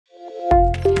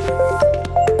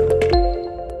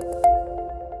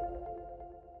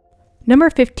Number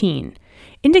 15.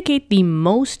 Indicate the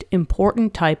most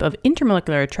important type of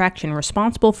intermolecular attraction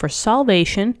responsible for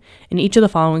solvation in each of the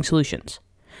following solutions.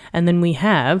 And then we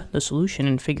have the solution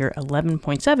in figure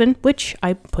 11.7, which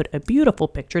I put a beautiful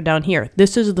picture down here.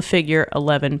 This is the figure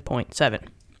 11.7.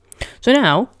 So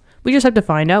now we just have to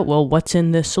find out, well, what's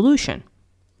in this solution?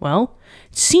 Well,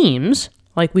 it seems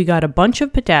like we got a bunch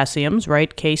of potassiums,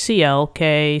 right? KCl,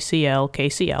 KCl,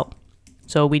 KCl.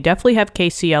 So we definitely have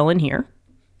KCl in here.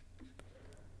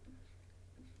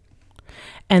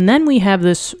 And then we have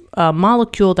this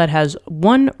molecule that has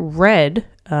one red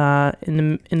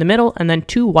in the middle and then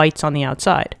two whites on the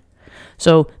outside.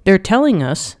 So they're telling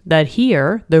us that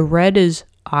here the red is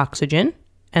oxygen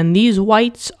and these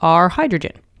whites are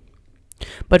hydrogen.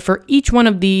 But for each one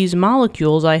of these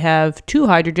molecules, I have two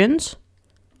hydrogens,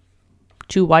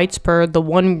 two whites per the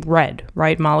one red,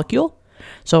 right, molecule.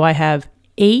 So I have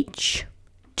H2O.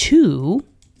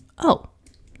 So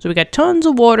we got tons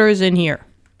of waters in here,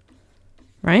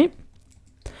 right?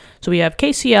 So we have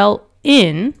KCl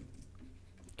in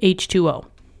H2O.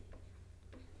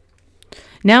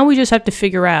 Now we just have to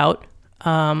figure out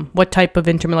what type of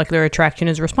intermolecular attraction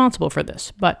is responsible for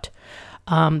this. But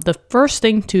the first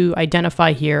thing to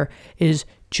identify here is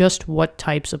just what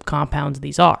types of compounds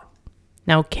these are.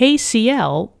 Now,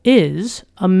 KCl is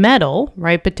a metal,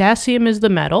 right? Potassium is the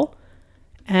metal,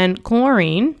 and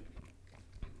chlorine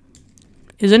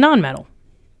is a nonmetal.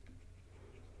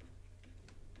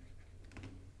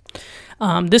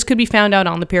 This could be found out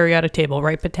on the periodic table,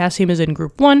 right? Potassium is in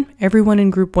group 1. Everyone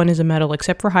in group 1 is a metal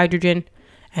except for hydrogen.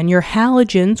 And your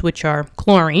halogens, which are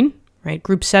chlorine, right?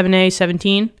 Group 7A,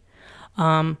 17,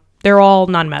 they're all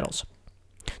nonmetals.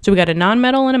 So we got a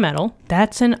nonmetal and a metal.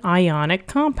 That's an ionic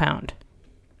compound.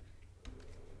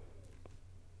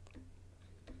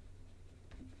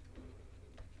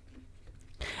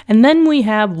 And then we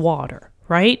have water,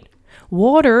 right?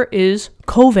 Water is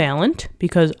covalent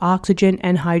because oxygen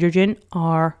and hydrogen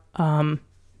are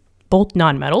both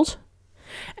nonmetals.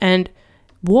 And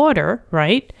water,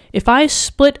 right? If I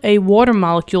split a water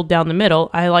molecule down the middle,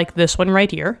 I like this one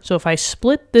right here. So if I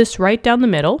split this right down the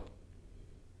middle,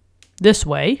 this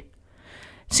way,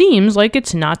 seems like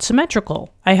it's not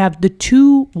symmetrical. I have the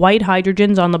two white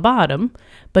hydrogens on the bottom,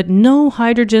 but no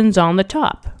hydrogens on the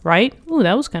top, right? Ooh,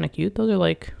 that was kind of cute. Those are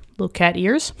like little cat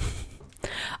ears.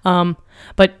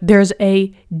 But there's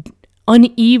a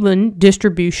uneven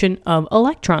distribution of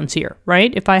electrons here,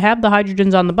 right? If I have the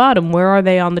hydrogens on the bottom, where are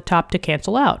they on the top to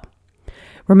cancel out?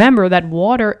 Remember that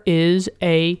water is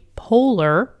a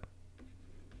polar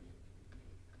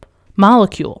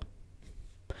molecule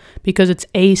because it's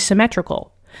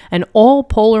asymmetrical. And all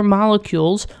polar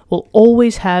molecules will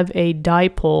always have a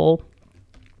dipole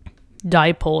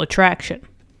attraction.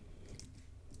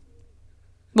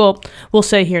 Well, we'll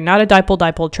say here, not a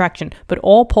dipole attraction, but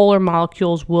all polar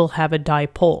molecules will have a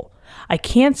dipole. I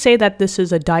can't say that this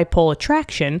is a dipole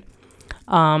attraction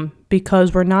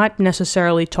because we're not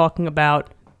necessarily talking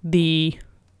about the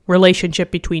relationship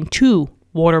between two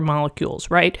water molecules,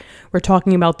 right? We're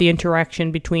talking about the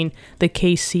interaction between the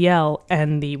KCl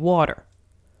and the water.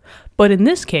 But in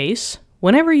this case,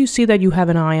 whenever you see that you have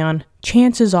an ion,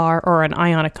 chances are, or an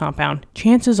ionic compound,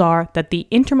 chances are that the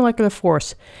intermolecular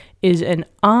force is an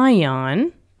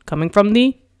ion coming from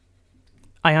the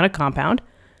ionic compound,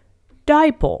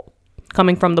 dipole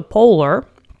coming from the polar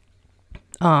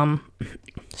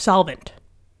solvent.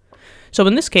 So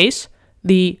in this case,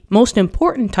 the most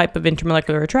important type of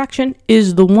intermolecular attraction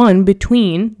is the one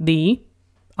between the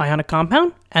ionic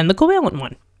compound and the covalent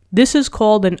one. This is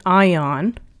called an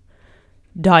ion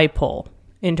dipole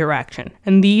interaction.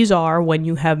 And these are when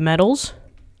you have metals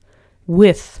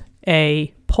with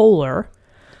a polar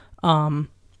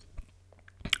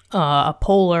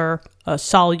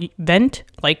solvent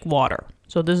like water.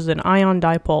 So this is an ion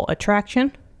dipole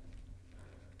attraction.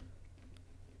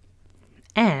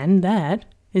 And that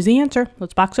is the answer.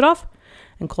 Let's box it off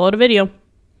and call it a video.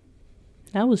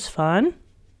 That was fun.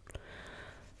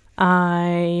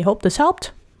 I hope this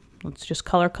helped. Let's just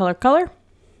color.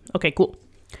 Okay, cool.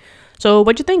 So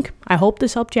what'd you think? I hope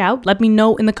this helped you out. Let me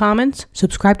know in the comments.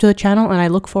 Subscribe to the channel, and I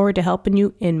look forward to helping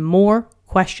you in more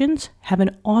questions. Have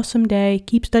an awesome day.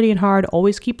 Keep studying hard.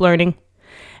 Always keep learning.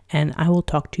 And I will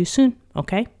talk to you soon.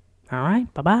 Okay? All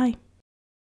right. Bye-bye.